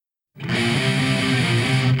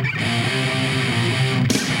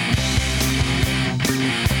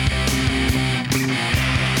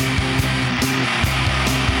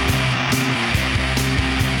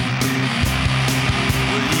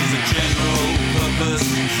purpose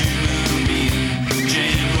human being.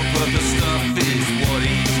 General purpose stuff is what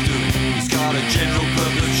he's doing. He's got a general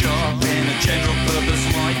purpose job and a general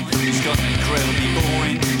purpose life. He's got an incredibly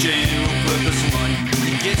boring general purpose life.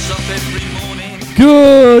 He gets up every morning.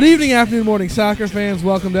 Good evening, afternoon, morning, soccer fans.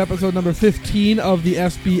 Welcome to episode number 15 of the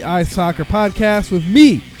SBI Soccer Podcast with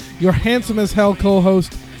me, your handsome as hell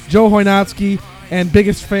co-host, Joe Hojnacki, and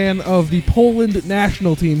biggest fan of the Poland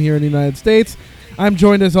national team here in the United States. I'm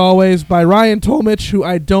joined, as always, by Ryan Tomich, who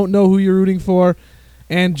I don't know who you're rooting for,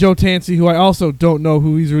 and Joe Tansey, who I also don't know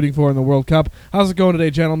who he's rooting for in the World Cup. How's it going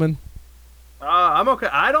today, gentlemen? I'm okay.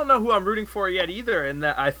 I don't know who I'm rooting for yet either, and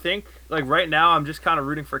that I think, like, right now I'm just kind of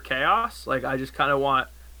rooting for chaos. Like, I just kind of want,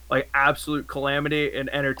 like, absolute calamity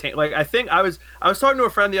and entertain. Like, I think I was talking to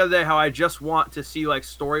a friend the other day how I just want to see, like,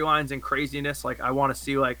 storylines and craziness. Like, I want to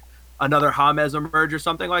see, like, another James emerge or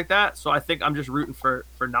something like that. So I think I'm just rooting for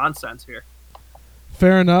nonsense here.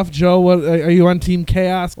 Fair enough. Joe, what are you on Team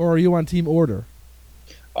Chaos or are you on Team Order?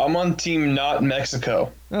 I'm on Team Not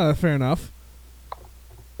Mexico. Fair enough.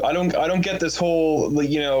 I don't get this whole,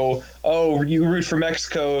 you root for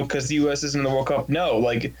Mexico because the U.S. isn't in the World Cup. No,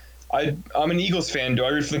 like, I'm an Eagles fan. Do I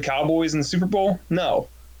root for the Cowboys in the Super Bowl? No.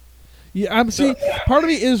 Yeah, part of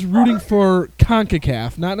me is rooting for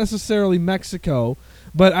CONCACAF, not necessarily Mexico,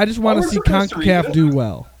 but I just want to see CONCACAF do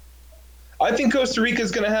well. I think Costa Rica is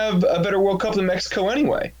going to have a better World Cup than Mexico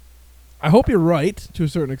anyway. I hope you're right to a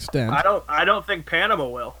certain extent. I don't think Panama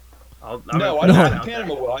will. I don't think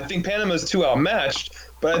Panama will. I think Panama's too outmatched,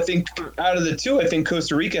 but I think out of the two, I think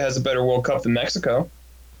Costa Rica has a better World Cup than Mexico.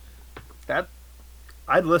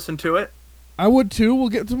 I'd listen to it. I would too. We'll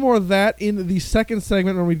get to more of that in the second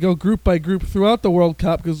segment when we go group by group throughout the World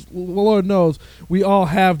Cup, because Lord knows we all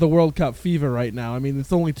have the World Cup fever right now. I mean,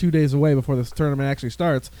 it's only 2 days away before this tournament actually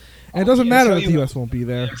starts, and it doesn't matter that the U.S. won't be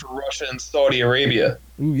there. For Russia and Saudi Arabia.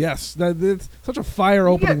 Ooh, yes. It's such a fire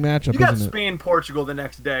opening matchup, you got isn't it? Spain, Portugal the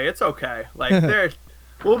next day. It's okay. Like,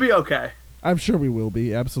 we'll be okay. I'm sure we will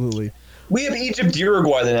be, absolutely. We have Egypt,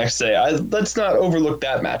 Uruguay the next day. Let's not overlook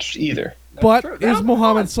that match either. But is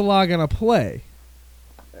Mohamed Salah going to play?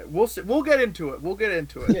 We'll see. We'll get into it.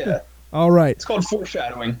 Yeah. All right. It's called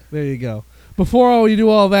foreshadowing. There you go. Before we do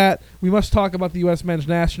all that, we must talk about the U.S. men's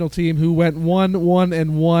national team, who went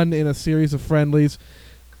 1-1-1 in a series of friendlies.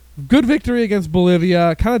 Good victory against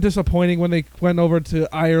Bolivia. Kind of disappointing when they went over to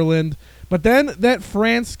Ireland. But then that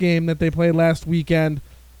France game that they played last weekend,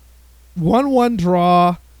 1-1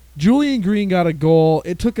 draw. Julian Green got a goal.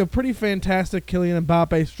 It took a pretty fantastic Kylian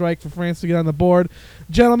Mbappe strike for France to get on the board.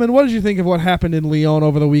 Gentlemen, what did you think of what happened in Lyon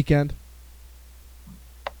over the weekend?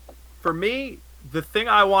 For me, the thing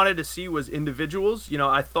I wanted to see was individuals.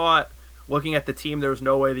 I thought, looking at the team, there was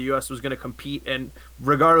no way the U.S. was going to compete, and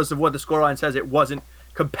regardless of what the scoreline says, it wasn't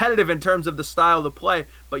competitive in terms of the style of play.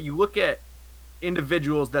 But you look at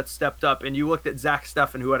individuals that stepped up, and you looked at Zach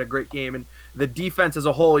Steffen, who had a great game, and the defense as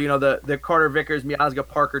a whole, the Carter Vickers, Miazga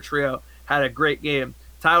Parker trio had a great game.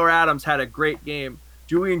 Tyler Adams had a great game.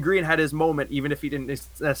 Julian Green had his moment, even if he didn't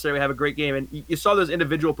necessarily have a great game. And you saw those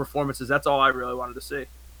individual performances. That's all I really wanted to see.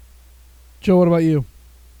 Joe, what about you?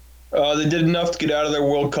 They did enough to get out of their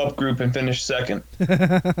World Cup group and finish second.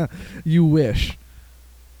 You wish.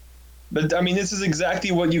 But, I mean, this is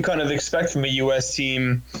exactly what you kind of expect from a U.S.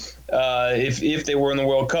 team if they were in the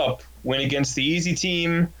World Cup. Win against the easy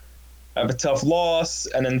team, have a tough loss,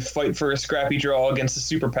 and then fight for a scrappy draw against a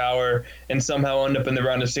superpower and somehow end up in the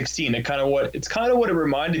round of 16. It's kind of what it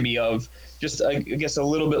reminded me of, just, I guess, a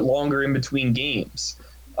little bit longer in between games.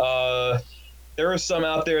 There are some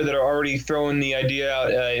out there that are already throwing the idea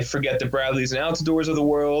out, forget the Bradleys and Altidores of the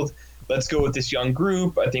world. Let's go with this young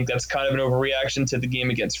group. I think that's kind of an overreaction to the game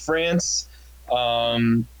against France.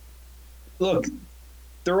 Look,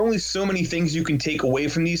 there are only so many things you can take away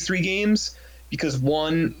from these three games because,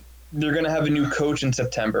 one, they're going to have a new coach in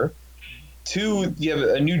September. Two, you have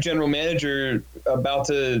a new general manager about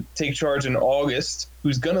to take charge in August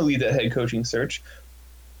who's going to lead that head coaching search.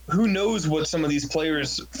 Who knows what some of these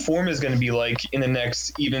players' form is going to be like in the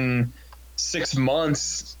next even 6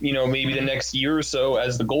 months, maybe the next year or so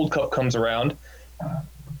as the Gold Cup comes around.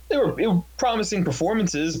 They were promising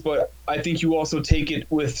performances, but I think you also take it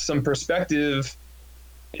with some perspective.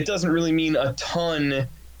 It doesn't really mean a ton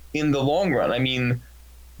in the long run. I mean,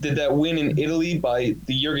 did that win in Italy by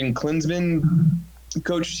the Jurgen Klinsmann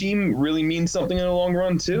coach team really mean something in the long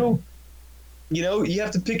run too? You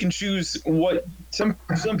have to pick and choose what some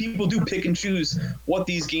people do pick and choose what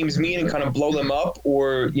these games mean and kind of blow them up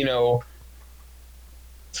or,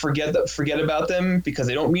 forget about them because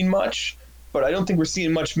they don't mean much. But I don't think we're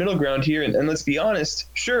seeing much middle ground here. And let's be honest,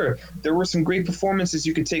 sure, there were some great performances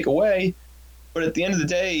you could take away, But at the end of the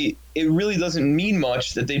day, it really doesn't mean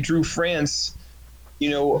much that they drew France,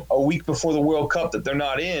 a week before the World Cup that they're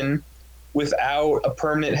not in without a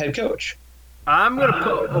permanent head coach. I'm going to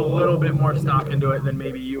put a little bit more stock into it than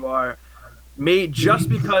maybe you are. Just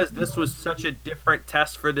because this was such a different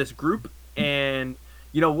test for this group. And,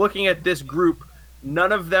 looking at this group,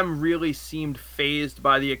 none of them really seemed fazed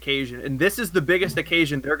by the occasion. And this is the biggest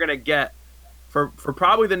occasion they're going to get for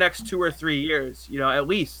probably the next 2 or 3 years, at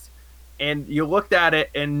least. And you looked at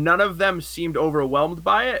it, and none of them seemed overwhelmed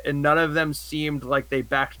by it, and none of them seemed like they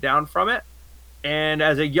backed down from it. And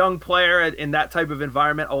as a young player in that type of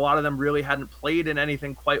environment, a lot of them really hadn't played in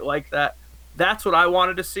anything quite like that. That's what I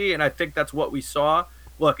wanted to see, and I think that's what we saw.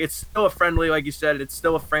 Look, it's still a friendly, like you said, it's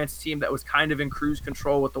still a France team that was kind of in cruise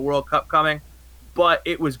control with the World Cup coming. But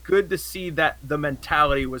it was good to see that the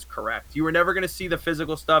mentality was correct. You were never going to see the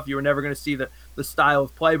physical stuff. You were never going to see the style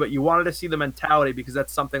of play, but you wanted to see the mentality because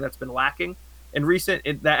that's something that's been lacking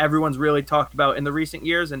that everyone's really talked about in the recent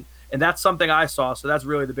years. And that's something I saw. So that's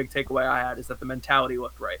really the big takeaway I had, is that the mentality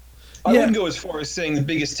looked right. I wouldn't go as far as saying the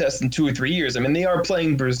biggest test in 2 or 3 years. I mean, they are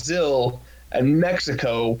playing Brazil and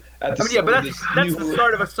Mexico at the start but that's the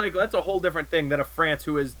start of a cycle. That's a whole different thing than a France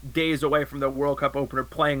who is days away from the World Cup opener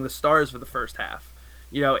playing the Stars for the first half.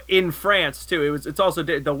 In France too, it's also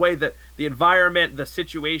the way that the environment, the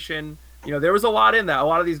situation. There was a lot in that. A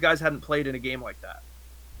lot of these guys hadn't played in a game like that.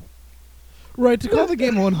 Right, to call the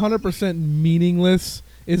game 100% meaningless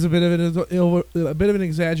is a bit of an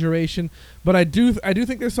exaggeration, but I do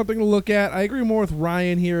think there's something to look at. I agree more with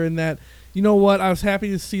Ryan here in that, you know what, I was happy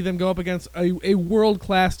to see them go up against a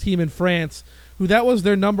world-class team in France, who that was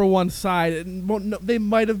their number one side. And they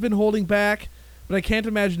might have been holding back, but I can't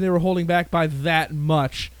imagine they were holding back by that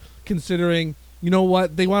much, considering, you know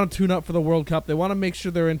what, they want to tune up for the World Cup. They want to make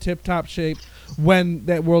sure they're in tip-top shape when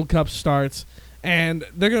that World Cup starts. And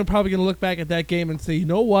they're probably going to look back at that game and say, you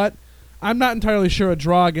know what, I'm not entirely sure a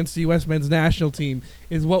draw against the U.S. men's national team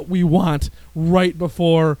is what we want right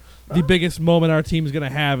before the biggest moment our team is going to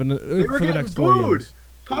have for the next 4 years.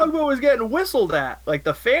 Pogba was getting whistled at. Like,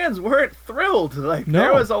 the fans weren't thrilled. Like, no.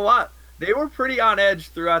 There was a lot. They were pretty on edge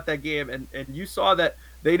throughout that game, and you saw that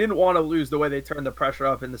they didn't want to lose the way they turned the pressure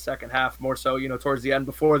up in the second half, more so, towards the end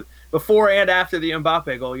before and after the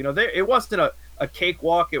Mbappe goal. It wasn't a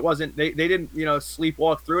cakewalk. It wasn't, they didn't,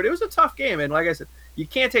 sleepwalk through it. It was a tough game, and like I said, you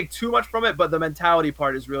can't take too much from it, but the mentality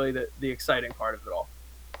part is really the exciting part of it all.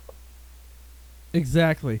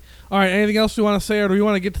 Exactly. All right, anything else you want to say, or do we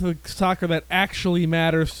want to get to the soccer that actually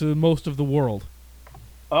matters to most of the world?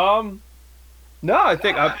 No, I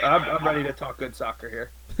think I'm ready to talk good soccer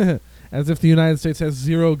here. As if the United States has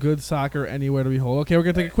zero good soccer anywhere to behold. Okay, we're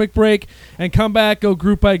going to take a quick break and come back, go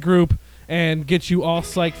group by group, and get you all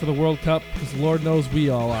psyched for the World Cup, because Lord knows we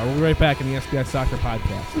all are. We'll be right back in the SBI Soccer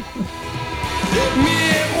Podcast.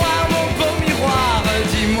 Miroir, mon beau miroir,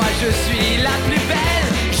 dis-moi je suis la plus belle.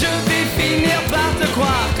 Je vais finir par te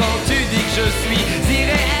croire quand tu dis que je suis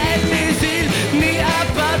irréel. Les îles n'y a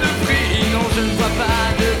pas de prix, non je ne vois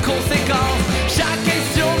pas de conséquences. Chaque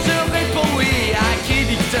question je réponds oui à qui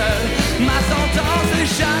dicte ma sentence. Et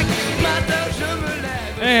chaque matin je me lève.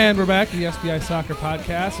 And we're back to the SBI Soccer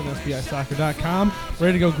Podcast on SBISoccer.com.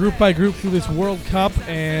 Ready to go group by group through this World Cup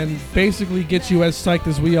and basically get you as psyched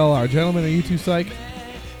as we all are. Gentlemen, are you two psyched?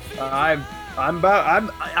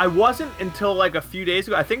 I wasn't until like a few days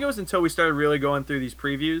ago. I think it was until we started really going through these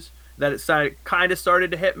previews that it kind of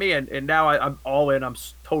started to hit me, and now I'm all in. I'm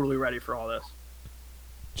totally ready for all this.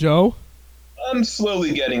 Joe? I'm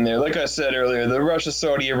slowly getting there. Like I said earlier, the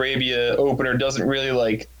Russia-Saudi Arabia opener doesn't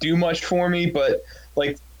really do much for me, but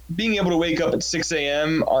being able to wake up at 6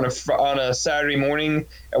 a.m. on a Saturday morning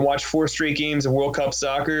and watch 4 straight games of World Cup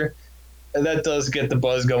soccer, that does get the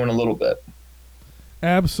buzz going a little bit.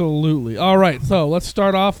 Absolutely. All right, so let's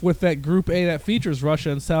start off with that Group A that features Russia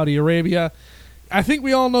and Saudi Arabia. I think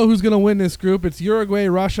we all know who's going to win this group. It's Uruguay,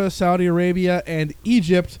 Russia, Saudi Arabia, and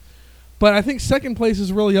Egypt. But I think second place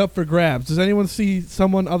is really up for grabs. Does anyone see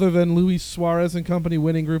someone other than Luis Suarez and company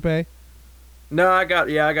winning Group A? No, I got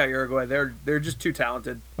Uruguay. They're just too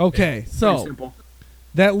talented. Okay, so simple.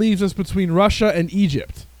 That leaves us between Russia and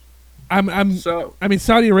Egypt. I mean,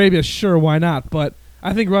 Saudi Arabia, sure, why not? But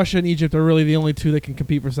I think Russia and Egypt are really the only two that can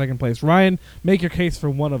compete for second place. Ryan, make your case for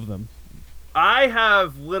one of them. I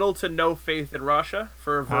have little to no faith in Russia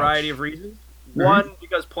for a variety of reasons. Mm-hmm. One,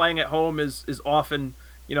 because playing at home is often,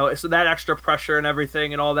 it's that extra pressure and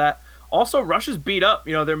everything and all that. Also, Russia's beat up.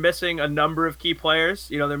 They're missing a number of key players.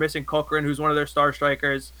 They're missing Kokrin, who's one of their star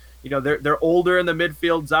strikers. They're older in the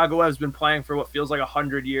midfield. Zagoev's been playing for what feels like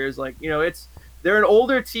 100 years. They're an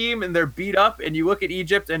older team and they're beat up. And you look at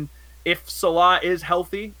Egypt, and if Salah is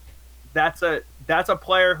healthy, that's a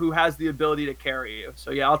player who has the ability to carry you.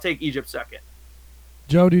 So yeah, I'll take Egypt second.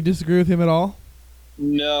 Joe, do you disagree with him at all?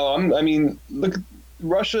 No, I mean, look,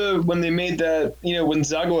 Russia, when they made that, when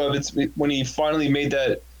Zagoev, when he finally made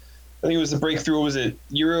that, I think it was the breakthrough. Was it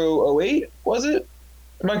Euro 08? Was it?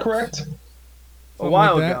 Am I correct? A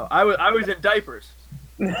while ago. I was in diapers.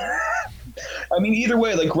 I mean, either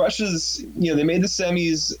way, like Russia's, they made the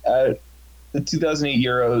semis at the 2008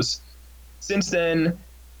 Euros. Since then,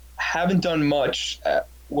 haven't done much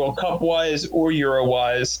World Cup wise or Euro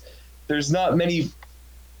wise. There's not many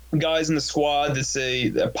guys in the squad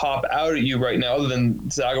that pop out at you right now, other than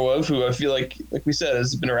Zagoev, who I feel like we said,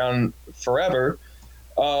 has been around forever.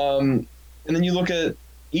 And then you look at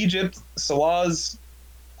Egypt. Salah's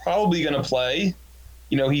probably going to play.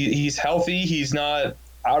 He's healthy. He's not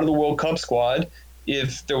out of the World Cup squad.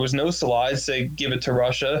 If there was no Salah, I'd say give it to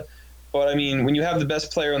Russia. But, I mean, when you have the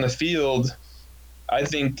best player on the field, I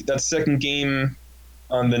think that second game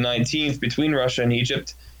on the 19th between Russia and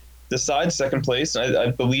Egypt decides second place.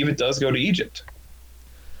 I believe it does go to Egypt.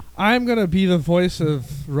 I'm going to be the voice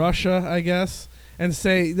of Russia, I guess, and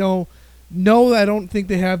say, no, I don't think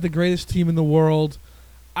they have the greatest team in the world.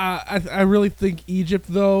 I really think Egypt,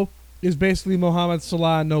 though, is basically Mohamed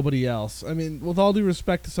Salah and nobody else. I mean, with all due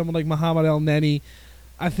respect to someone like Mohamed El Neni,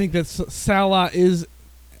 I think that Salah is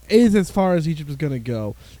as far as Egypt is going to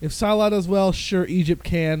go. If Salah does well, sure, Egypt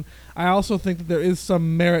can. I also think that there is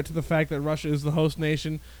some merit to the fact that Russia is the host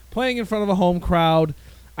nation, playing in front of a home crowd.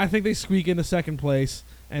 I think they squeak into second place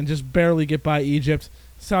and just barely get by Egypt.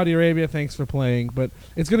 Saudi Arabia, thanks for playing, but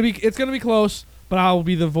it's gonna be close. But I'll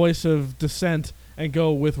be the voice of dissent and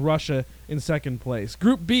go with Russia in second place.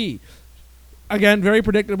 Group B, again, very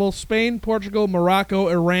predictable: Spain, Portugal, Morocco,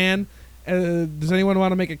 Iran. Does anyone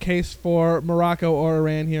want to make a case for Morocco or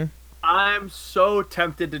Iran here? I'm so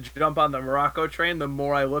tempted to jump on the Morocco train the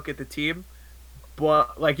more I look at the team.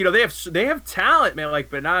 But, they have talent, man,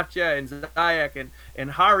 like Benatia and Ziyech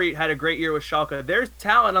and Harit had a great year with Schalke. There's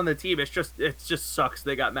talent on the team. It just sucks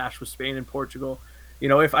they got matched with Spain and Portugal.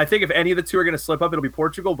 If any of the two are going to slip up, it'll be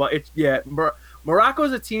Portugal. But Morocco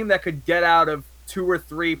is a team that could get out of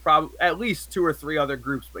at least two or three other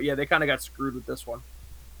groups. But yeah, they kind of got screwed with this one.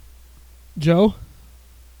 Joe?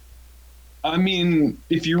 I mean,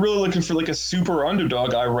 if you're really looking for like a super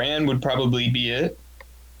underdog, Iran would probably be it.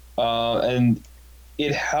 And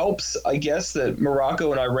it helps, I guess, that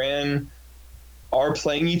Morocco and Iran are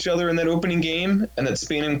playing each other in that opening game and that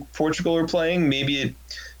Spain and Portugal are playing. Maybe it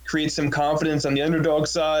creates some confidence on the underdog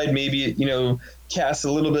side. Maybe it, casts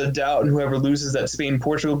a little bit of doubt in whoever loses that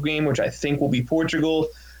Spain-Portugal game, which I think will be Portugal.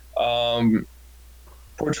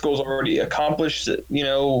 Portugal's already accomplished,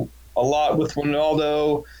 a lot with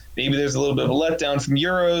Ronaldo. Maybe there's a little bit of a letdown from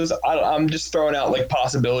Euros. I'm just throwing out like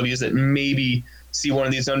possibilities that maybe see one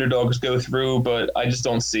of these underdogs go through, but I just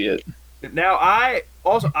don't see it. Now,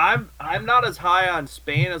 I'm not as high on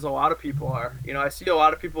Spain as a lot of people are. I see a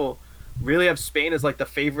lot of people really have Spain as like the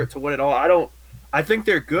favorite to win it all. I think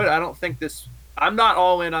they're good. I'm not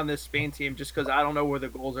all in on this Spain team just because I don't know where the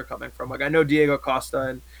goals are coming from. Like, I know Diego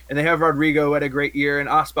Costa and they have Rodrigo, who had a great year, and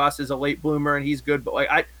Aspas is a late bloomer and he's good, but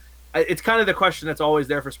like it's kind of the question that's always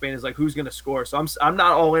there for Spain is like who's going to score. So I'm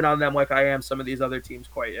not all in on them like I am some of these other teams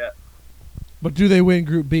quite yet. But do they win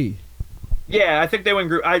Group B? Yeah, I think they win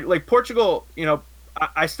Group. I like Portugal.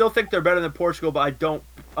 I still think they're better than Portugal, but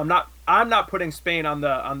I'm not putting Spain on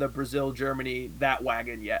the Brazil Germany that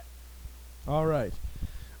wagon yet. All right,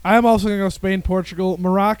 I'm also gonna go Spain, Portugal,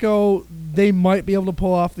 Morocco. They might be able to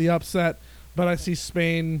pull off the upset, but I see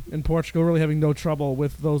Spain and Portugal really having no trouble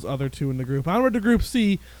with those other two in the group. Onward to Group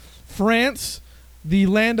C. France, the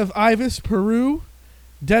land of Ibis, Peru,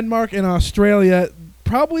 Denmark, and Australia.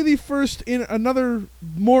 Probably the first in another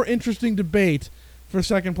more interesting debate for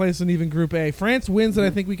second place than even Group A. France wins, and I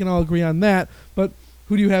think we can all agree on that. But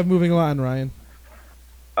who do you have moving on, Ryan?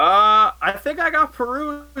 I think I got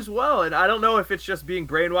Peru as well, and I don't know if it's just being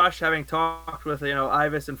brainwashed, having talked with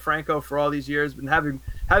Ibis and Franco for all these years, and having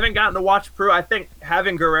gotten to watch Peru. I think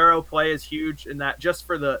having Guerrero play is huge in that, just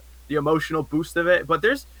for the emotional boost of it. But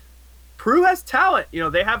Peru has talent.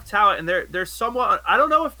 They have talent, and they're somewhat. I don't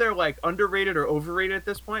know if they're like underrated or overrated at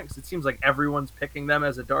this point, because it seems like everyone's picking them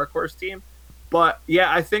as a dark horse team. But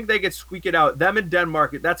yeah, I think they could squeak it out. Them and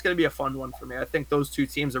Denmark, that's going to be a fun one for me. I think those two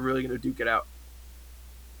teams are really going to duke it out.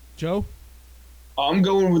 Joe? I'm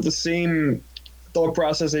going with the same thought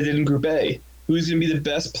process I did in Group A. Who's going to be the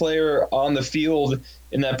best player on the field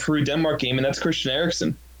in that Peru-Denmark game, and that's Christian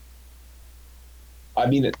Eriksen. I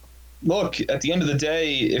mean, look, at the end of the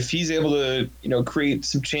day, if he's able to, create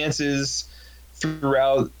some chances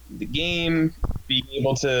throughout the game, being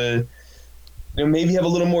able to, maybe have a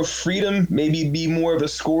little more freedom, maybe be more of a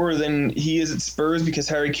scorer than he is at Spurs because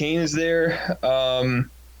Harry Kane is there.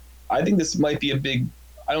 I think this might be a big,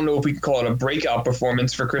 I don't know if we could call it a breakout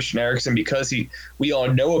performance for Christian Eriksen because we all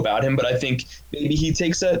know about him, but I think maybe he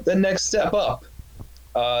takes the next step up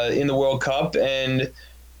in the World Cup. And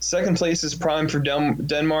second place is prime for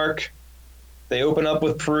Denmark. They open up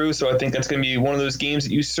with Peru, so I think that's going to be one of those games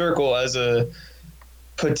that you circle as a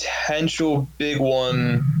potential big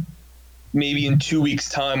one maybe in 2 weeks'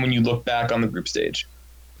 time when you look back on the group stage.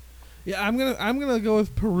 Yeah, I'm gonna go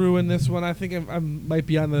with Peru in this one. I think I might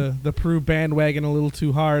be on the Peru bandwagon a little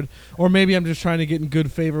too hard, or maybe I'm just trying to get in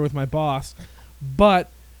good favor with my boss. But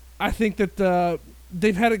I think that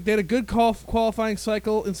they had a good qualifying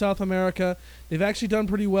cycle in South America. They've actually done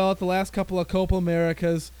pretty well at the last couple of Copa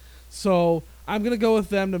Americas, so I'm gonna go with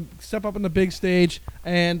them to step up on the big stage.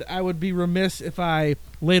 And I would be remiss if I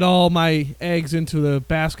laid all my eggs into the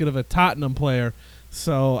basket of a Tottenham player.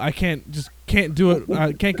 So I can't do it.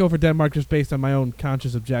 I can't go for Denmark just based on my own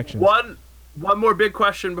conscious objections. One more big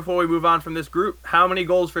question before we move on from this group. How many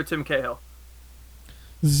goals for Tim Cahill?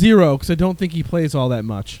 0, because I don't think he plays all that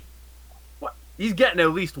much. What? He's getting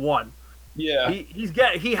at least one. Yeah.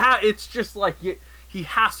 It's just like he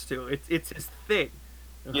has to. It's his thing.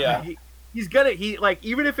 Yeah.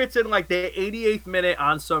 Even if it's in like the 88th minute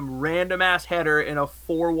on some random ass header in a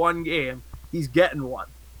 4-1 game, he's getting one.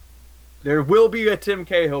 There will be a Tim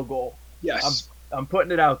Cahill goal. Yes. I'm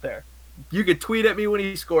putting it out there. You can tweet at me when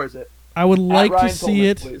he scores it. I would like to see Tolman,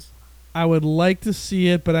 it. please. I would like to see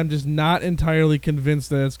it, but I'm just not entirely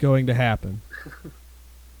convinced that it's going to happen.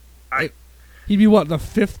 He'd be the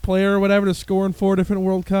 5th player or whatever to score in 4 different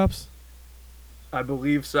World Cups. I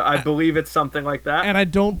believe so. I believe it's something like that. And I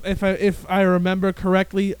don't, if I remember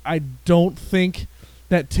correctly, I don't think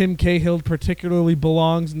that Tim Cahill particularly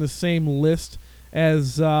belongs in the same list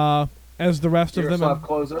as the rest of them. Miroslav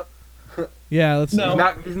Klose. Yeah, let's No,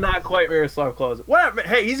 he's not quite Miroslav Klose. Whatever.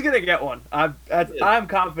 Hey, he's gonna get one. I'm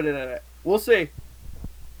confident in it. We'll see.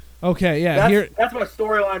 Okay, yeah. That's my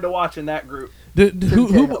storyline to watch in that group.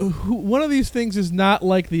 Who one of these things is not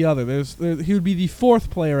like the other. He would be the 4th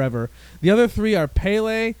player ever. The other 3 are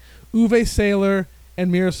Pele, Uwe Seeler,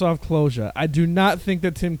 and Miroslav Klose. I do not think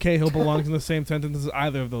that Tim Cahill belongs in the same sentence as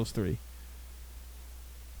either of those 3.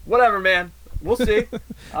 Whatever, man. We'll see.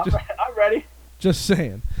 I'm ready. Just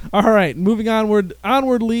saying. All right, moving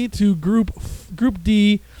onwardly to Group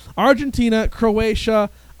D: Argentina, Croatia,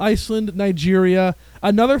 Iceland, Nigeria.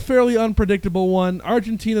 Another fairly unpredictable one.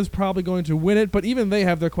 Argentina's probably going to win it, but even they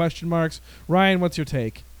have their question marks. Ryan, what's your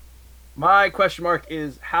take? My question mark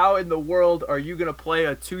is, how in the world are you going to play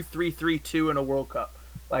a 2-3-3-2 in a World Cup?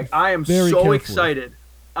 Like, I am so excited.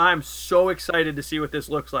 I'm so excited to see what this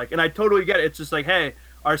looks like. And I totally get it. It's just like, hey,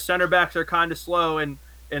 our center backs are kind of slow and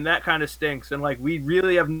that kind of stinks. And, like, we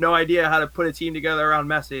really have no idea how to put a team together around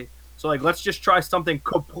Messi. So, like, let's just try something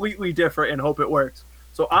completely different and hope it works.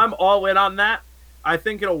 So I'm all in on that. I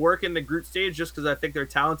think it'll work in the group stage just because I think they're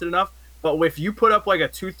talented enough. But if you put up like a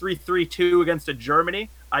 2-3-3-2 against a Germany,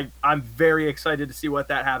 I'm very excited to see what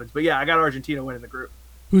that happens. But yeah, I got Argentina winning the group.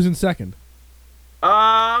 Who's in second?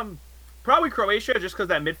 Probably Croatia, just because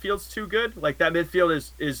that midfield's too good. Like, that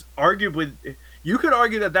midfield is arguably, you could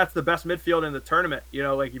argue that that's the best midfield in the tournament. You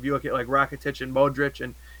know, like if you look at like Rakitic and Modric,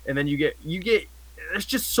 and then you get there's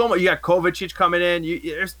just so much. You got Kovacic coming in.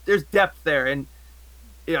 There's depth there, and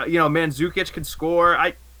Mandzukic can score.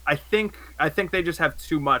 I think they just have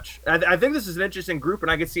too much. I think this is an interesting group, and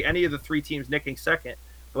I could see any of the 3 teams nicking second.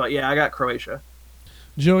 But yeah, I got Croatia.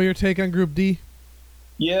 Joe, your take on Group D?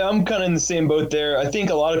 Yeah, I'm kind of in the same boat there. I think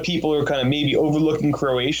a lot of people are kind of maybe overlooking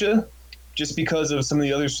Croatia just because of some of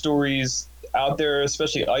the other stories out there,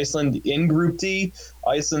 especially Iceland in Group D.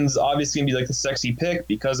 Iceland's obviously going to be like the sexy pick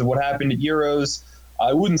because of what happened at Euros.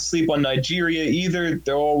 I wouldn't sleep on Nigeria either.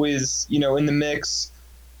 They're always, in the mix.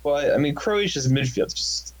 But, I mean, Croatia's midfield is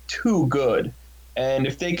just too good. And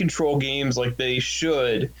if they control games like they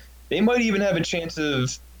should, they might even have a chance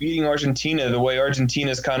of beating Argentina the way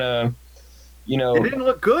Argentina's kind of, They didn't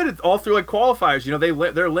look good all through like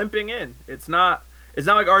qualifiers. They're limping in. It's not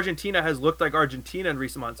like Argentina has looked like Argentina in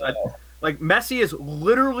recent months. Like, Messi is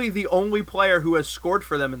literally the only player who has scored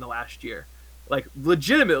for them in the last year. Like,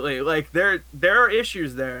 legitimately, like there are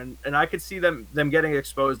issues there, and I could see them getting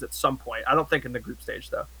exposed at some point. I don't think in the group stage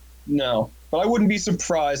though. No, but I wouldn't be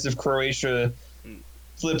surprised if Croatia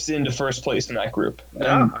flips into first place in that group.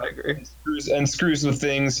 Yeah, I agree. And screws with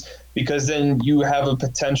things, because then you have a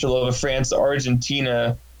potential of a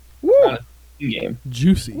France-Argentina game.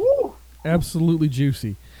 Juicy. Woo. Absolutely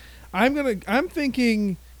juicy. I'm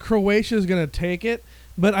thinking Croatia's gonna take it,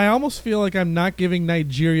 but I almost feel like I'm not giving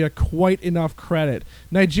Nigeria quite enough credit.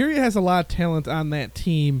 Nigeria has a lot of talent on that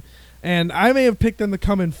team, and I may have picked them to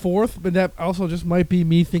come in fourth, but that also just might be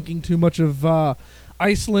me thinking too much of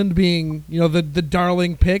Iceland being, the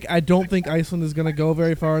darling pick. I don't think Iceland is going to go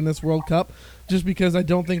very far in this World Cup, just because I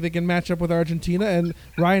don't think they can match up with Argentina. And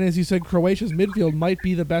Ryan, as you said, Croatia's midfield might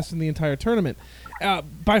be the best in the entire tournament.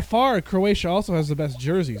 By far, Croatia also has the best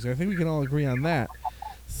jerseys. I think we can all agree on that.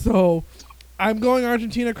 So I'm going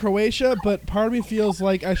Argentina, Croatia, but part of me feels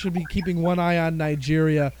like I should be keeping one eye on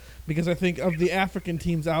Nigeria, because I think of the African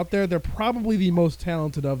teams out there, they're probably the most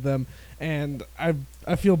talented of them, and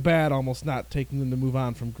I feel bad almost not taking them to move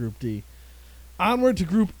on from Group D. Onward to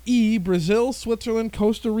Group E, Brazil, Switzerland,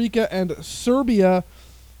 Costa Rica, and Serbia.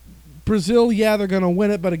 Brazil, yeah, they're going to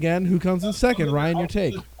win it, but again, who comes in second? Ryan, your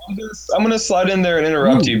take. I'm going to slide in there and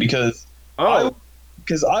interrupt you because I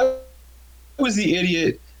was the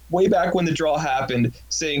idiot way back when the draw happened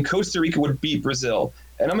saying Costa Rica would beat Brazil.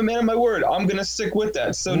 And I'm a man of my word. I'm going to stick with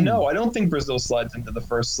that. So, no, I don't think Brazil slides into the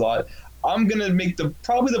first slot. I'm going to make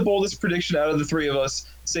probably the boldest prediction out of the three of us,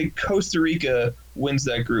 say Costa Rica wins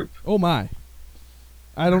that group. Oh, my.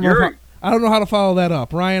 I don't know how to follow that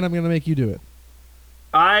up. Ryan, I'm going to make you do it.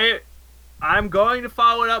 I'm going to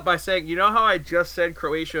follow it up by saying, you know how I just said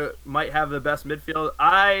Croatia might have the best midfield?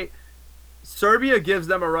 Serbia gives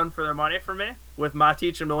them a run for their money for me with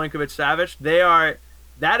Matic and Milinkovic-Savic.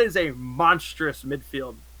 That is a monstrous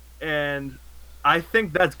midfield, and I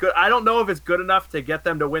think that's good. I don't know if it's good enough to get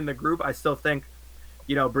them to win the group. I still think,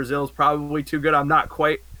 Brazil's probably too good. I'm not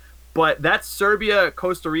quite, but that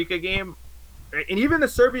Serbia-Costa Rica game, and even the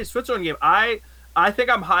Serbia-Switzerland game, I think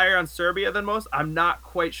I'm higher on Serbia than most. I'm not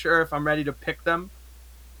quite sure if I'm ready to pick them.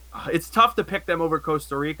 It's tough to pick them over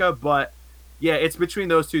Costa Rica, but yeah, it's between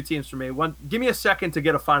those two teams for me. Give me a second to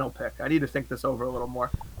get a final pick. I need to think this over a little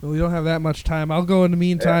more. Well, we don't have that much time. I'll go in the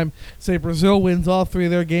meantime, say Brazil wins all three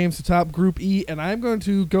of their games to top Group E, and I'm going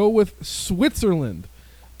to go with Switzerland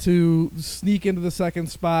to sneak into the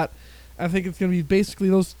second spot. I think it's going to be basically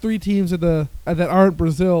those three teams that aren't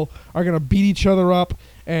Brazil are going to beat each other up,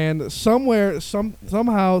 and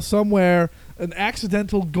somehow, somewhere, an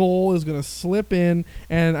accidental goal is going to slip in,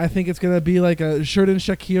 and I think it's going to be like a Xherdan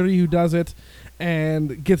Shaqiri who does it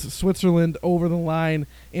and gets Switzerland over the line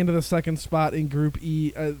into the second spot in Group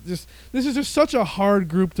E. This is just such a hard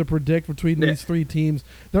group to predict between these three teams.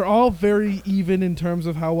 They're all very even in terms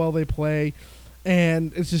of how well they play,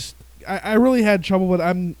 and it's just I really had trouble with.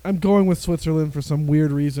 I'm going with Switzerland for some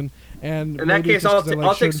weird reason, and in that case, I'll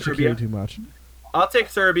take Serbia too much. I'll take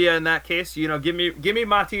Serbia in that case. Give me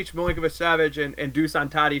Matic, Milinkovic-Savic, and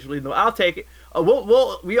Dusan Tadic leading the. I'll take it.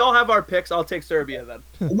 We all have our picks. I'll take Serbia then.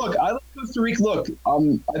 Look, I like Costa Rica. Look,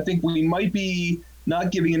 I think we might be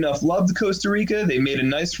not giving enough love to Costa Rica. They made a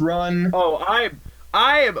nice run. Oh,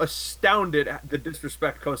 I am astounded at the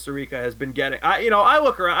disrespect Costa Rica has been getting. I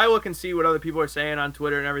look around, I look and see what other people are saying on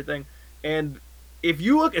Twitter and everything, and if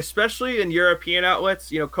you look, especially in European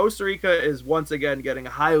outlets, Costa Rica is once again getting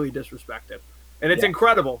highly disrespected. And it's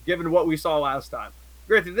incredible, given what we saw last time.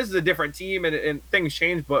 Granted, this is a different team, and things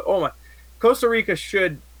change, but Costa Rica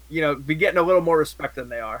should, be getting a little more respect than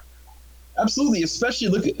they are. Absolutely,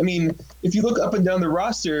 especially if you look up and down the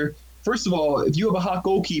roster, first of all, if you have a hot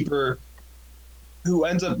goalkeeper who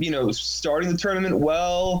ends up, starting the tournament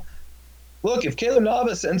well, look, if Keylor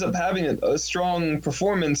Navas ends up having a strong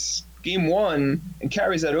performance game one and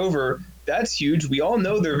carries that over, that's huge. We all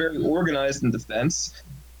know they're very organized in defense.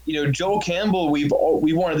 Joel Campbell,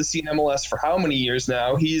 we wanted to see in MLS for how many years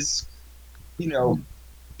now? He's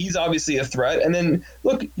obviously a threat. And then,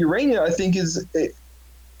 look, Urania, I think, is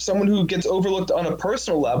someone who gets overlooked on a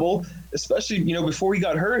personal level, especially, before he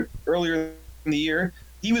got hurt earlier in the year.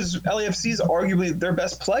 He was LAFC's arguably their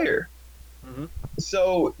best player. Mm-hmm.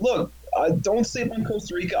 So, look, don't sleep on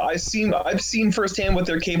Costa Rica. I've seen firsthand what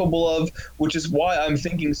they're capable of, which is why I'm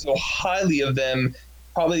thinking so highly of them.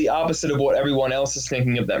 Probably the opposite of what everyone else is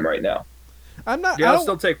thinking of them right now. I'll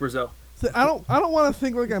still take Brazil. I don't want to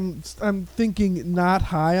think like I'm thinking not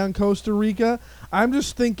high on Costa Rica. I'm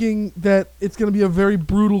just thinking that it's going to be a very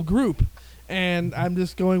brutal group, and I'm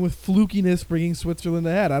just going with flukiness bringing Switzerland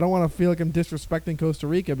ahead. I don't want to feel like I'm disrespecting Costa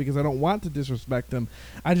Rica because I don't want to disrespect them.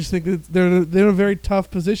 I just think that they're in a very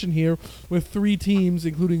tough position here with three teams,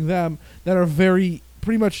 including them, that are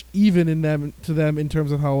pretty much even in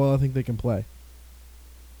terms of how well I think they can play.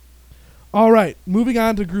 All right, moving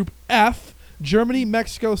on to Group F, Germany,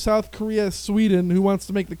 Mexico, South Korea, Sweden. Who wants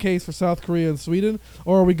to make the case for South Korea and Sweden?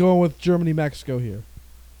 Or are we going with Germany, Mexico here?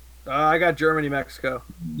 I got Germany, Mexico.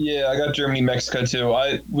 Yeah, I got Germany, Mexico too.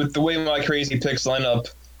 With the way my crazy picks line up,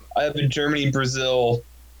 I have a Germany, Brazil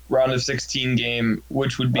round of 16 game,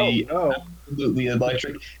 which would be absolutely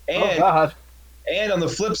electric. And God. and on the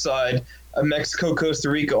flip side, a Mexico Costa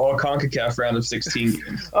Rica all CONCACAF round of 16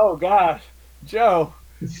 games. Oh God, Joe.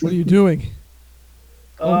 What are you doing?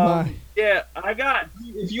 Oh my. Yeah, I got.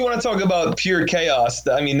 If you want to talk about pure chaos,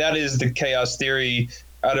 I mean that is the chaos theory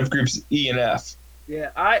out of groups E and F.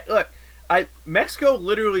 Yeah, Mexico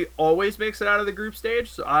literally always makes it out of the group stage,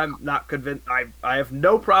 so I'm not convinced. I have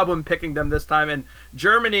no problem picking them this time. And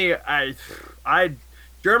Germany,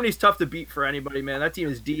 Germany's tough to beat for anybody, man. That team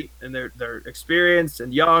is deep and they're experienced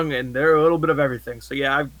and young and they're a little bit of everything. So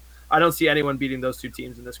yeah, I don't see anyone beating those two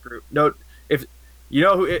teams in this group. No, if you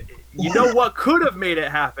know what could have made it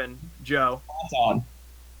happen, Joe. Zlatan.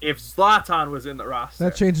 If Zlatan was in the roster,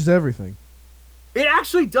 That changes everything. it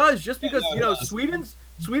actually does. Just because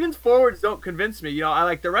Sweden's forwards don't convince me. I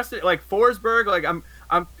like the rest of it, like Forsberg. Like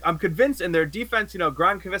I'm convinced, and their defense.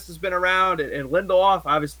 Granqvist has been around, and Lindelof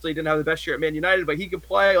obviously didn't have the best year at Man United, but he can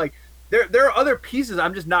play. Like there are other pieces.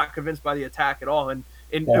 I'm just not convinced by the attack at all. And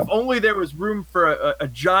if only there was room for a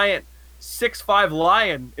giant 6'5"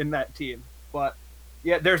 lion in that team, but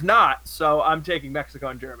yeah, there's not. So I'm taking Mexico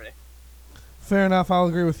and Germany. Fair enough. I'll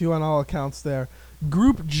agree with you on all accounts there.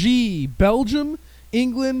 Group G: Belgium,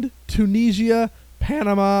 England, Tunisia,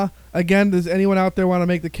 Panama. Again, does anyone out there want to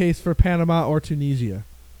make the case for Panama or Tunisia?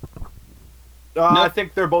 I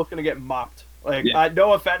think they're both going to get mopped.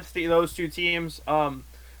 No offense to those two teams.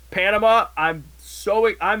 Panama, I'm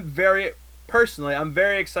very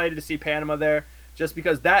excited to see Panama there, just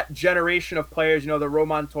because that generation of players, the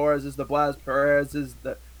Roman Torres, the Blas Perez,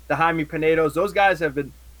 the Jaime Pinedos, those guys have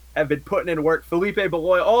been putting in work. Felipe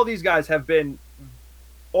Beloy, all these guys have been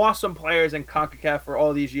awesome players in CONCACAF for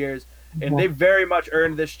all these years. And they very much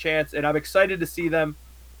earned this chance, and I'm excited to see them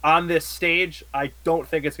on this stage. I don't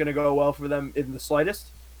think it's going to go well for them in the slightest.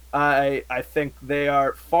 I think they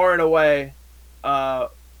are far and away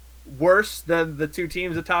worse than the two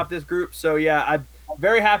teams atop this group. So, yeah, I'm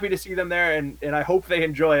very happy to see them there, and I hope they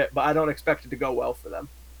enjoy it, but I don't expect it to go well for them.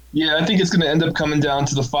 Yeah, I think it's going to end up coming down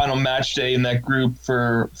to the final match day in that group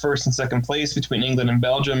for first and second place between England and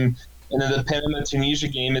Belgium. And then the Panama-Tunisia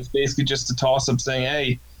game is basically just a toss-up saying,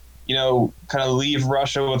 hey, kind of leave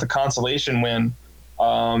Russia with a consolation win.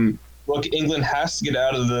 Look, England has to get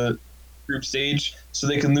out of the group stage so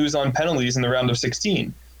they can lose on penalties in the round of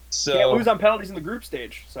 16. So can't lose on penalties in the group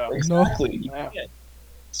stage. So exactly. Yeah.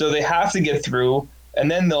 So they have to get through,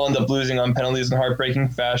 and then they'll end up losing on penalties in heartbreaking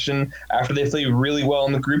fashion after they play really well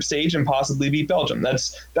in the group stage and possibly beat Belgium.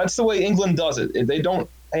 That's the way England does it.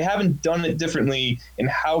 They haven't done it differently in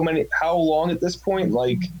how long at this point?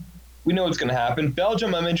 We know what's going to happen.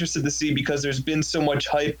 Belgium, I'm interested to see because there's been so much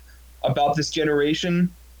hype about this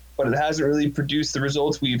generation, but it hasn't really produced the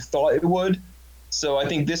results we've thought it would. So I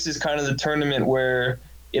think this is kind of the tournament where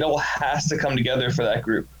it all has to come together for that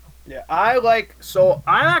group. Yeah, I'm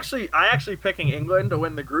actually picking England to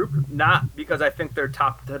win the group, not because I think they're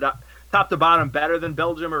top to bottom better than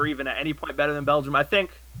Belgium or even at any point better than Belgium. I think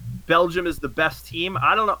Belgium is the best team.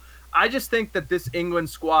 I don't know. I just think that this England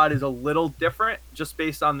squad is a little different just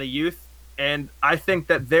based on the youth. And I think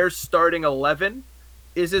that their starting 11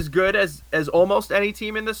 is as good as almost any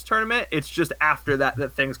team in this tournament. It's just after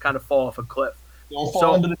that things kind of fall off a cliff. Don't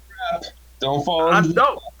fall into the trap. Don't fall into the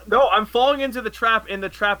trap. No, I'm falling into the trap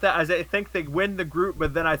that I think they win the group,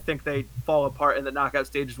 but then I think they fall apart in the knockout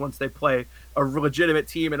stages once they play a legitimate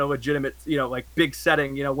team in a legitimate, big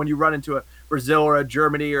setting. When you run into a Brazil or a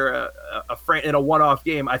Germany or a France in a one-off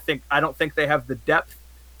game, I don't think they have the depth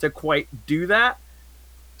to quite do that.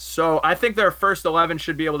 So I think their first 11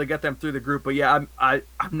 should be able to get them through the group. But yeah, I'm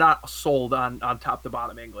not sold on top to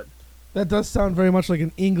bottom England. That does sound very much like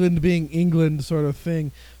an England being England sort of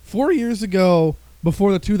thing. 4 years ago,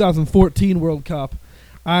 before the 2014 World Cup,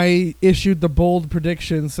 I issued the bold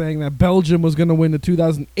prediction saying that Belgium was going to win the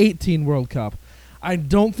 2018 World Cup. I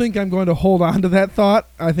don't think I'm going to hold on to that thought.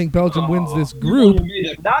 I think Belgium wins this group.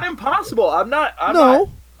 Not impossible.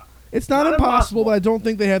 It's not impossible, but I don't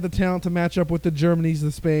think they had the talent to match up with the Germanys,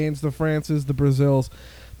 the Spains, the Frances, the Brazils.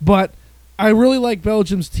 But I really like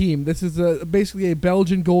Belgium's team. This is basically a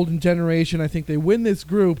Belgian golden generation. I think they win this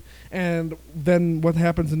group, and then what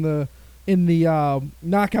happens in the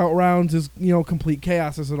knockout rounds is complete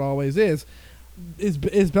chaos, as it always is.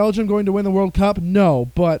 Is Belgium going to win the World Cup? No,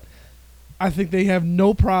 but I think they have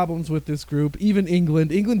no problems with this group. Even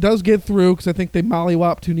England. England does get through because I think they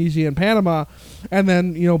mollywop Tunisia and Panama, and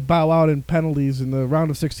then bow out in penalties in the round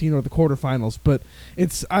of 16 or the quarterfinals. But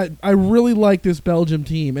I really like this Belgium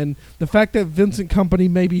team, and the fact that Vincent Kompany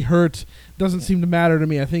may be hurt doesn't seem to matter to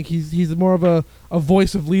me. I think he's more of a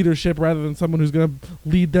voice of leadership rather than someone who's going to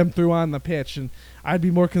lead them through on the pitch. And I'd be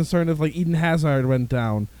more concerned if like Eden Hazard went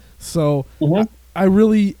down. So I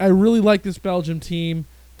really like this Belgium team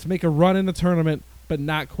to make a run in the tournament, but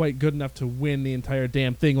not quite good enough to win the entire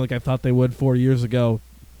damn thing like I thought they would 4 years ago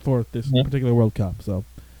for this particular World Cup. So,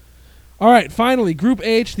 all right, finally, Group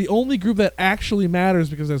H, the only group that actually matters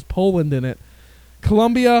because there's Poland in it.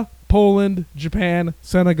 Colombia, Poland, Japan,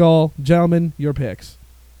 Senegal. Gentlemen, your picks.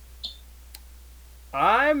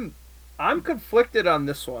 I'm conflicted on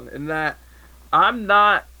this one in that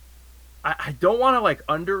I don't want to like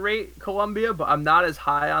underrate Colombia, but I'm not as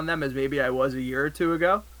high on them as maybe I was a year or two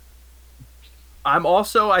ago. I'm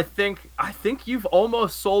also I think you've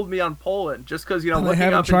almost sold me on Poland just because looking I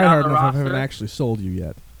haven't up tried and down hard the enough. roster, I haven't actually sold you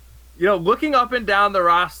yet. Looking up and down the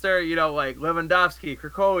roster, like Lewandowski,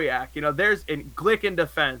 Krychowiak, there's Glick in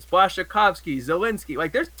defense, Błaszczykowski, Zielinski,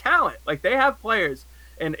 like there's talent, like they have players,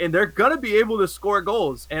 and they're gonna be able to score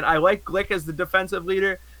goals. And I like Glick as the defensive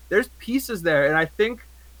leader. There's pieces there, and I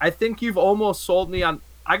think you've almost sold me on.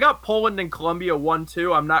 I got Poland and Colombia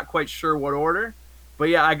 1-2. I'm not quite sure what order, but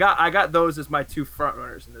yeah, I got those as my two front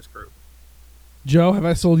runners in this group. Joe, have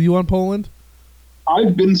I sold you on Poland?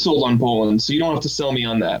 I've been sold on Poland, so you don't have to sell me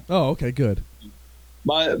on that. Oh, okay, good.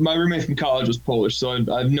 My roommate from college was Polish, so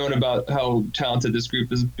I've known about how talented this group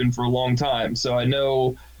has been for a long time. So I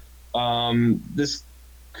know this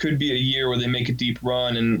could be a year where they make a deep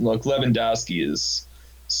run. And look, Lewandowski is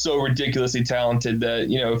so ridiculously talented that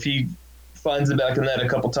if he finds the back of the net a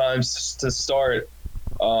couple times to start,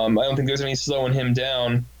 I don't think there's any slowing him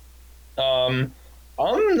down. I'm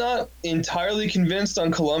not entirely convinced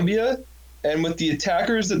on Colombia. And with the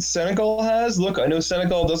attackers that Senegal has, look, I know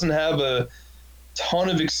Senegal doesn't have a ton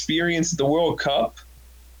of experience at the World Cup,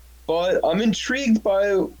 but I'm intrigued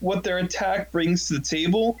by what their attack brings to the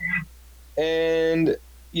table. And,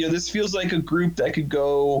 this feels like a group that could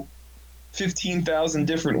go 15,000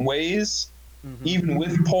 different ways, even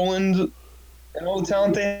with Poland and all the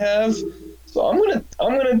talent they have. So I'm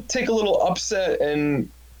gonna take a little upset and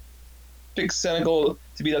pick Senegal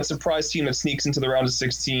to be that surprise team that sneaks into the round of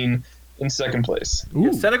 16 in second place.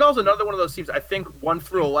 Yeah, Senegal's another one of those teams. I think 1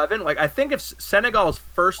 through 11. Like I think if Senegal's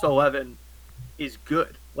first 11 is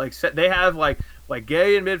good, like they have like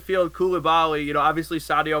Gay in midfield, Koulibaly, obviously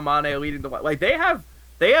Sadio Mane leading the line. Like they have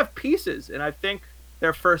pieces, and I think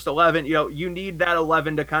their first 11. You need that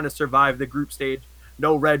 11 to kind of survive the group stage.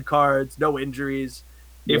 No red cards, no injuries.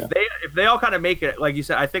 Yeah. If they all kind of make it, like you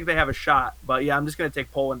said, I think they have a shot. But yeah, I'm just gonna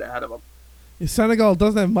take Poland ahead of them. Senegal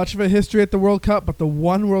doesn't have much of a history at the World Cup, but the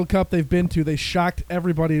one World Cup they've been to, they shocked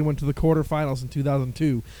everybody and went to the quarterfinals in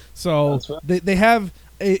 2002. So right. they have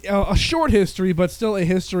a short history, but still a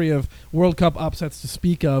history of World Cup upsets to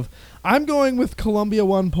speak of. I'm going with Colombia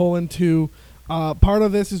 1, Poland 2. Part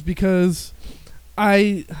of this is because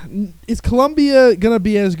is Colombia going to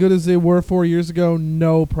be as good as they were 4 years ago?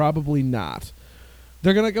 No, probably not.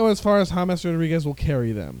 They're going to go as far as James Rodriguez will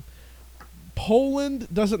carry them. Poland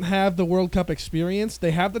doesn't have the World Cup experience.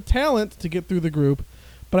 They have the talent to get through the group,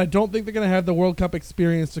 but I don't think they're going to have the World Cup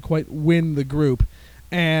experience to quite win the group.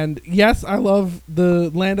 And yes, I love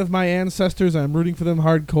the land of my ancestors. I'm rooting for them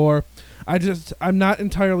hardcore. I'm not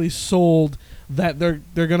entirely sold that they're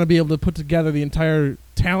going to be able to put together the entire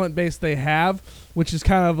talent base they have, which is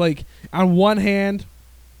kind of like, on one hand,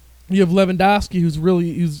 you have Lewandowski,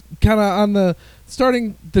 who's kind of on the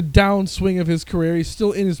starting the downswing of his career. He's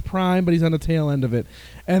still in his prime, but he's on the tail end of it.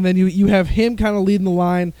 And then you have him kind of leading the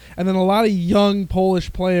line, and then a lot of young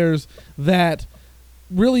Polish players that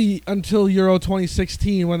really until Euro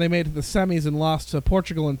 2016 when they made it to the semis and lost to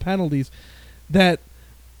Portugal in penalties, that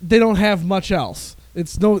they don't have much else.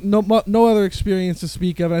 It's no other experience to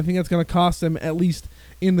speak of, and I think that's going to cost them at least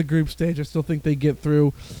in the group stage. I still think they get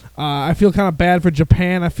through. I feel kind of bad for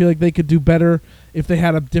Japan. I feel like they could do better if they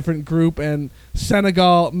had a different group. And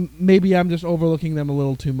Senegal, maybe I'm just overlooking them a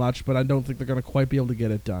little too much, but I don't think they're going to quite be able to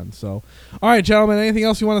get it done. So, all right, gentlemen, anything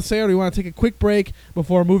else you want to say, or do you want to take a quick break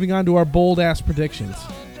before moving on to our bold-ass predictions?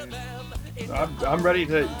 I'm ready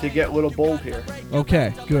to get a little bold here.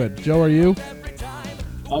 Okay, good. Joe, are you?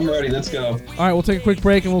 I'm ready. Let's go. All right, we'll take a quick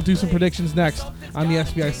break, and we'll do some predictions next on the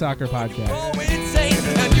SBI Soccer Podcast.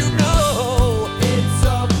 And you know it's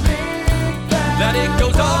a big bang that it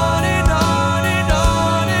goes on and on and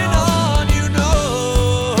on and on. You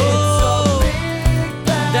know it's a big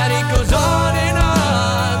bang that it goes on and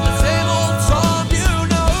on. The same old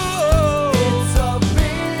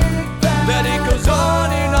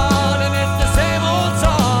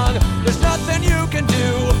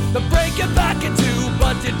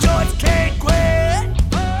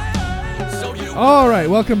All right,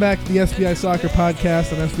 welcome back to the SBI Soccer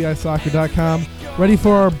Podcast on SBISoccer.com. Ready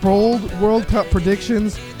for our bold World Cup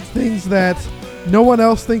predictions, things that no one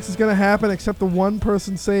else thinks is going to happen except the one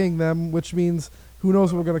person saying them, which means who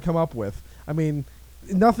knows what we're going to come up with. I mean,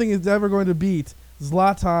 nothing is ever going to beat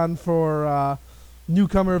Zlatan for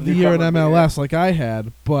newcomer of the year in MLS like I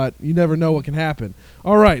had, but you never know what can happen.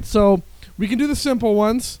 All right, so we can do the simple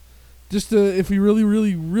ones. Just if we really,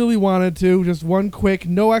 really, really wanted to, just one quick,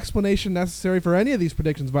 no explanation necessary for any of these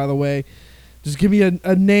predictions, by the way. Just give me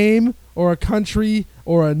a name or a country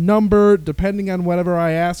or a number, depending on whatever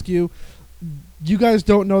I ask you. You guys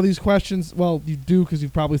don't know these questions. Well, you do because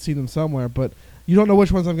you've probably seen them somewhere, but you don't know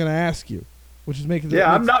which ones I'm going to ask you, which is making.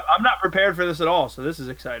 Yeah, I'm not prepared for this at all, so this is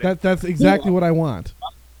exciting. That's exactly what I want.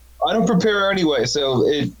 I don't prepare anyway, so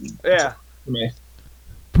yeah. For me.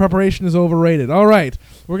 Preparation is overrated. All right,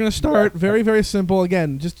 we're going to start very, very simple.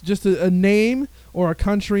 Again, just a name or a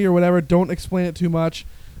country or whatever. Don't explain it too much.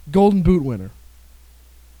 Golden Boot winner.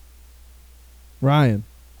 Ryan.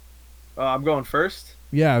 I'm going first.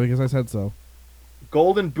 Yeah, because I said so.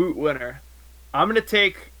 Golden Boot winner. I'm gonna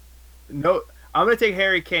take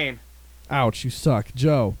Harry Kane. Ouch, you suck.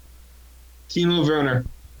 Joe. Timo Werner.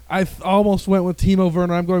 I almost went with Timo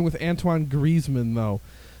Werner. I'm going with Antoine Griezmann, though.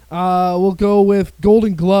 We'll go with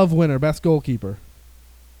Golden Glove winner, best goalkeeper.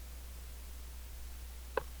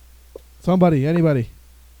 Somebody, anybody.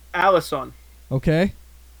 Alisson. Okay.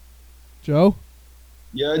 Joe?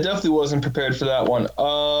 Yeah, I definitely wasn't prepared for that one.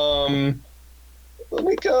 Let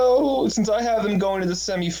me go, since I have them going to the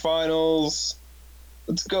semifinals,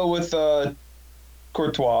 let's go with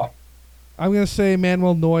Courtois. I'm going to say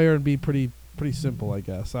Manuel Neuer and be pretty simple, I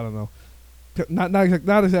guess. I don't know. Not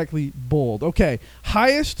exactly bold. Okay.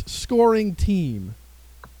 Highest scoring team.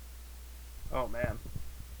 Oh, man.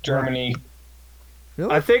 Germany.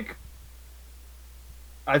 Really? I think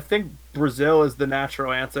Brazil is the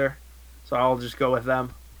natural answer, so I'll just go with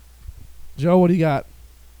them. Joe, what do you got?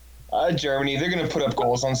 Germany. They're going to put up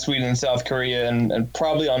goals on Sweden and South Korea and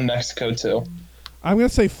probably on Mexico, too. I'm going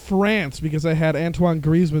to say France because I had Antoine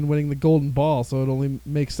Griezmann winning the Golden Ball, so it only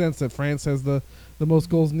makes sense that France has the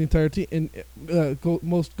most goals in the entire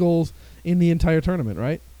most goals in the entire tournament,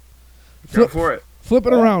 right? Go for it. Flip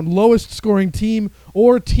it around. Lowest scoring team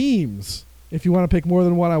or teams. If you want to pick more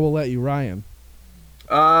than one, I will let you. Ryan.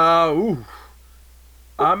 I'm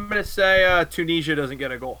going to say Tunisia doesn't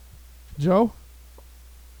get a goal. Joe?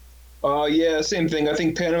 Yeah, same thing. I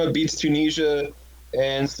think Panama beats Tunisia,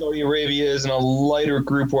 and Saudi Arabia is in a lighter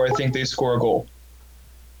group where I think they score a goal.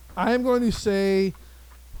 I am going to say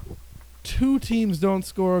two teams don't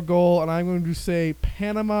score a goal, and I'm going to say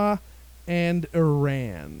Panama and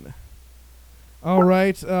Iran. All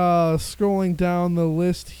right, scrolling down the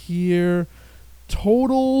list here.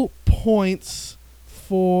 Total points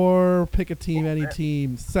for pick a team, any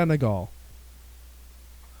team. Senegal.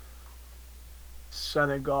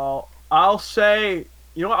 I'll say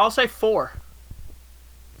 4.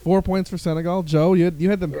 4 points for Senegal. Joe, you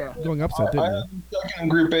had them going upset, didn't I you? have them second in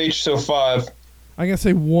Group H, so 5. I'm going to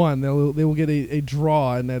say 1. They will get a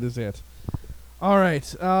draw, and that is it. All right.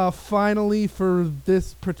 Finally, for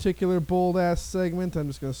this particular bold-ass segment, I'm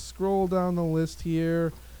just going to scroll down the list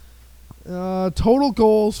here. Total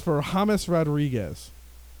goals for James Rodriguez.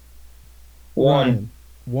 1.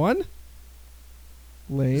 1?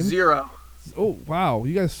 Lame. 0. Oh, wow.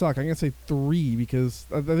 You guys suck. I'm going to say 3 because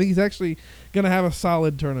I think he's actually going to have a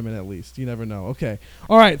solid tournament at least. You never know. Okay.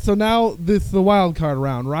 All right. So now this the wild card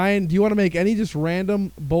round. Ryan, do you want to make any just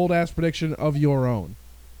random bold-ass prediction of your own?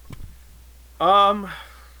 I'm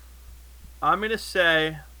going to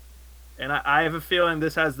say, and I have a feeling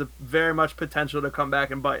this has the very much potential to come back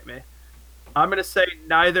and bite me. I'm going to say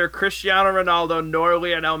neither Cristiano Ronaldo nor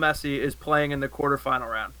Lionel Messi is playing in the quarterfinal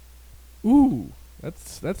round. Ooh,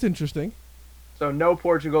 that's interesting. So no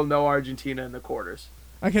Portugal, no Argentina in the quarters.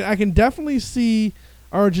 I can definitely see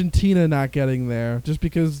Argentina not getting there just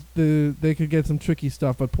because they could get some tricky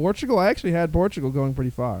stuff. But Portugal, I actually had Portugal going pretty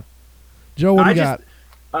far. Joe, what do you got?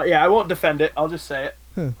 I won't defend it. I'll just say it.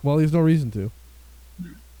 Huh, well, there's no reason to.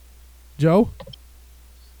 Joe?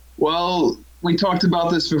 Well, we talked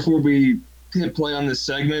about this before we hit play on this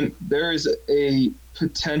segment. There is a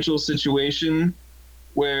potential situation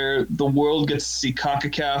where the world gets to see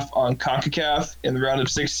CONCACAF on CONCACAF in the round of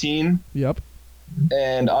 16. Yep.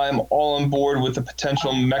 And I'm all on board with the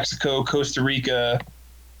potential Mexico-Costa Rica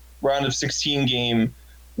round of 16 game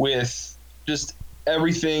with just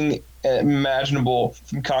everything imaginable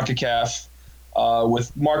from CONCACAF,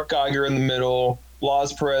 with Mark Geiger in the middle.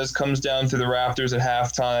 Blas Perez comes down through the rafters at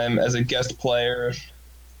halftime as a guest player.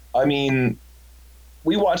 I mean,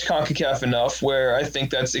 we watch CONCACAF enough where I think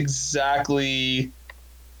that's exactly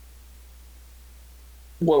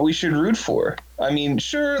what we should root for. I mean,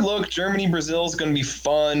 sure, look, Germany, Brazil is going to be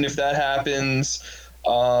fun if that happens.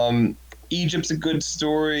 Egypt's a good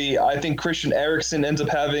story. I think Christian Eriksen ends up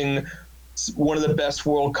having one of the best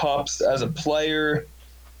World Cups as a player.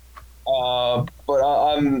 But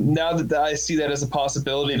I'm now that I see that as a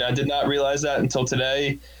possibility, and I did not realize that until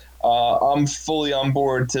today. I'm fully on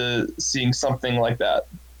board to seeing something like that.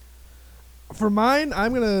 For mine,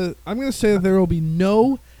 I'm gonna say that there will be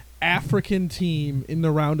no African team in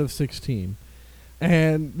the round of 16.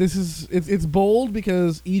 And it's bold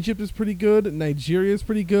because Egypt is pretty good, Nigeria is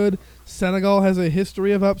pretty good, Senegal has a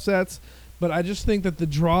history of upsets, but I just think that the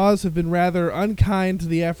draws have been rather unkind to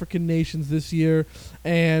the African nations this year,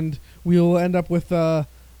 and we will end up with a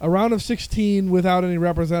round of 16 without any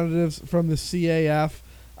representatives from the CAF.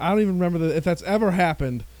 I don't even remember if that's ever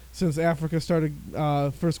happened since Africa started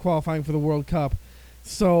first qualifying for the World Cup.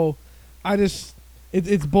 So it's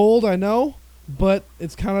bold, I know, but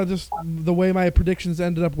it's kind of just the way my predictions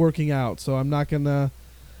ended up working out. So I don't know.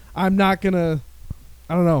 I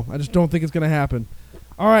just don't think it's going to happen.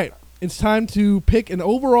 All right. It's time to pick an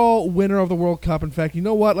overall winner of the World Cup. In fact, you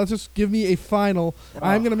know what? Let's just give me a final.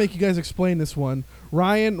 I'm going to make you guys explain this one.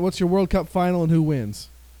 Ryan, what's your World Cup final and who wins?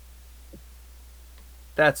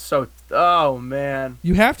 That's so. Oh man.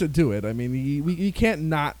 You have to do it. I mean, you can't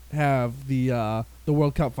not have the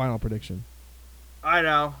World Cup final prediction. I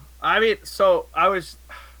know. I mean,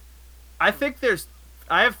 I think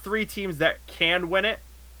I have 3 teams that can win it,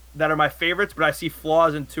 that are my favorites, but I see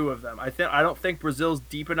flaws in 2 of them. I don't think Brazil's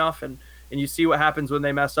deep enough, and you see what happens when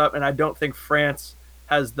they mess up, and I don't think France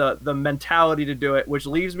has the mentality to do it, which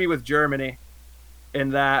leaves me with Germany, in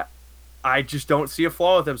that I just don't see a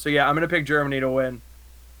flaw with them. So yeah, I'm gonna pick Germany to win.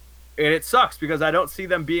 And it sucks because I don't see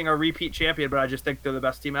them being a repeat champion, but I just think they're the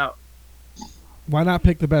best team out. Why not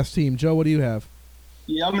pick the best team? Joe, what do you have?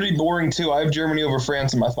 Yeah, I'm going to be boring too. I have Germany over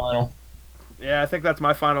France in my final. Yeah, I think that's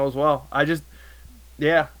my final as well.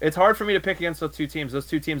 It's hard for me to pick against those 2 teams. Those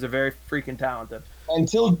 2 teams are very freaking talented.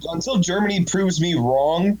 Until Germany proves me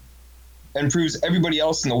wrong and proves everybody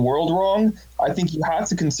else in the world wrong, I think you have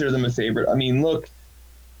to consider them a favorite. I mean, look,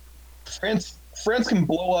 France can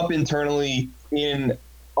blow up internally in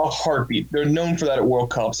a heartbeat. They're known for that at World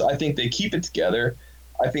Cups. I think they keep it together.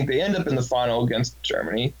 I think they end up in the final against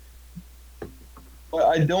Germany. But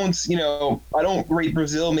I don't rate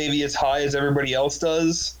Brazil maybe as high as everybody else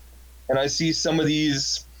does. And I see some of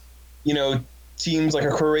these, teams like a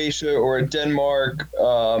Croatia or a Denmark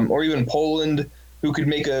or even Poland who could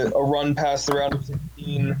make a run past the round of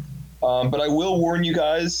 16. But I will warn you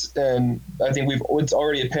guys, and I think it's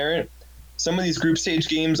already apparent, some of these group stage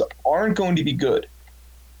games aren't going to be good.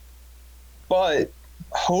 But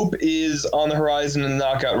hope is on the horizon in the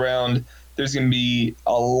knockout round. There's going to be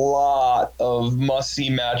a lot of must-see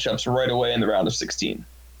matchups right away in the round of 16.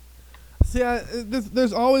 See,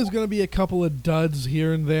 there's always going to be a couple of duds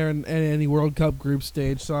here and there in any World Cup group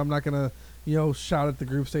stage, so I'm not going to, shout at the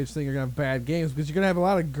group stage thing you're going to have bad games, because you're going to have a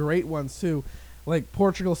lot of great ones, too, like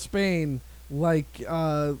Portugal, Spain, like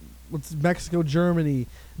Mexico, Germany.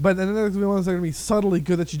 But then there's the ones that are going to be subtly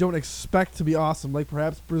good that you don't expect to be awesome, like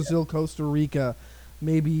perhaps Brazil, Costa Rica.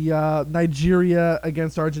 Maybe Nigeria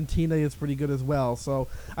against Argentina is pretty good as well. So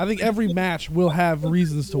I think every match will have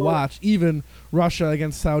reasons to watch, even Russia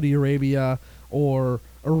against Saudi Arabia or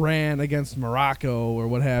Iran against Morocco or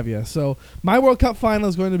what have you. So my World Cup final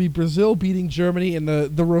is going to be Brazil beating Germany in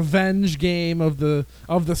the revenge game of the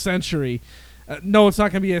century. No, it's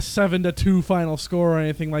not going to be a 7-2 final score or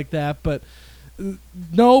anything like that. But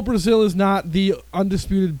no, Brazil is not the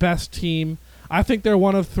undisputed best team. I think they're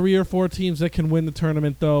one of 3 or 4 teams that can win the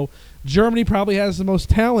tournament, though. Germany probably has the most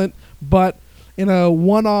talent, but in a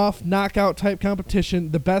one-off knockout type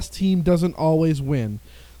competition, the best team doesn't always win.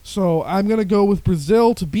 So I'm going to go with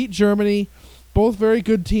Brazil to beat Germany. Both very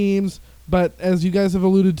good teams, but as you guys have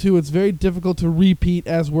alluded to, it's very difficult to repeat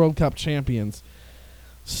as World Cup champions.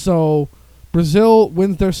 So Brazil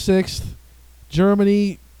wins their 6th.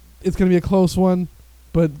 Germany, it's going to be a close one,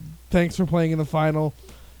 but thanks for playing in the final.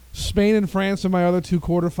 Spain and France are my other 2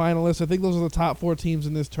 quarterfinalists. I think those are the top 4 teams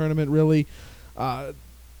in this tournament, really.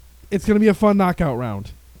 It's going to be a fun knockout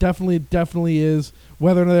round. Definitely is,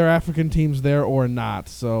 whether there are African teams there or not.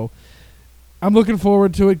 So I'm looking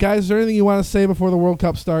forward to it. Guys, is there anything you want to say before the World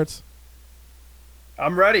Cup starts?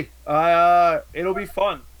 I'm ready. It'll be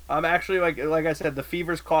fun. I'm actually, like I said, the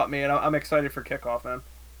fever's caught me, and I'm excited for kickoff, man.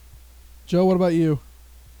 Joe, what about you?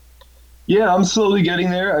 Yeah, I'm slowly getting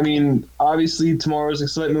there. I mean, obviously tomorrow's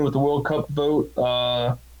excitement with the World Cup vote.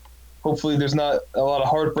 Hopefully there's not a lot of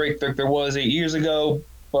heartbreak like there was 8 years ago,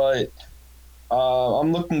 but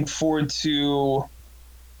I'm looking forward to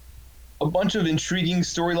a bunch of intriguing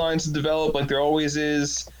storylines to develop like there always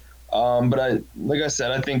is. But like I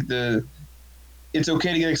said, I think it's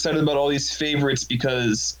okay to get excited about all these favorites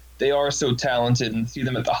because they are so talented, and see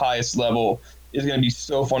them at the highest level is going to be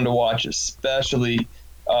so fun to watch, especially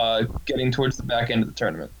getting towards the back end of the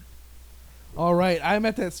tournament. All right, I'm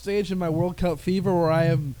at that stage in my World Cup fever where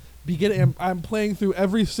I'm playing through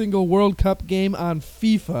every single World Cup game on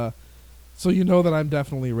FIFA, so you know that I'm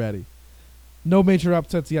definitely ready. No major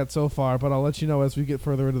upsets yet so far, but I'll let you know as we get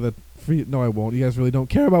further into the free. No, I won't. You guys really don't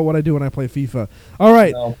care about what I do when I play FIFA. All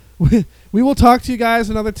right. No. We will talk to you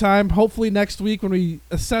guys another time, hopefully next week when we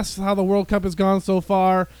assess how the World Cup has gone so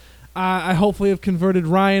far. I hopefully have converted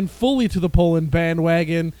Ryan fully to the Poland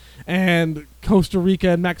bandwagon, and Costa Rica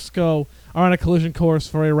and Mexico are on a collision course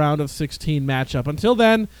for a round of 16 matchup. Until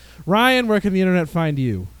then, Ryan, where can the internet find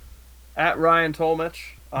you? At Ryan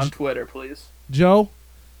Tolmich on Twitter, please. Joe?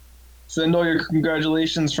 Send all your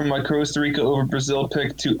congratulations from my Costa Rica over Brazil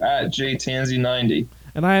pick to at JTanzi90.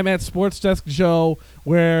 And I am at Sports Desk Joe,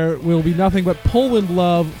 where we'll be nothing but Poland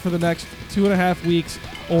love for the next 2.5 weeks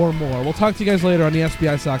or more. We'll talk to you guys later on the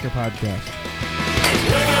SBI Soccer Podcast.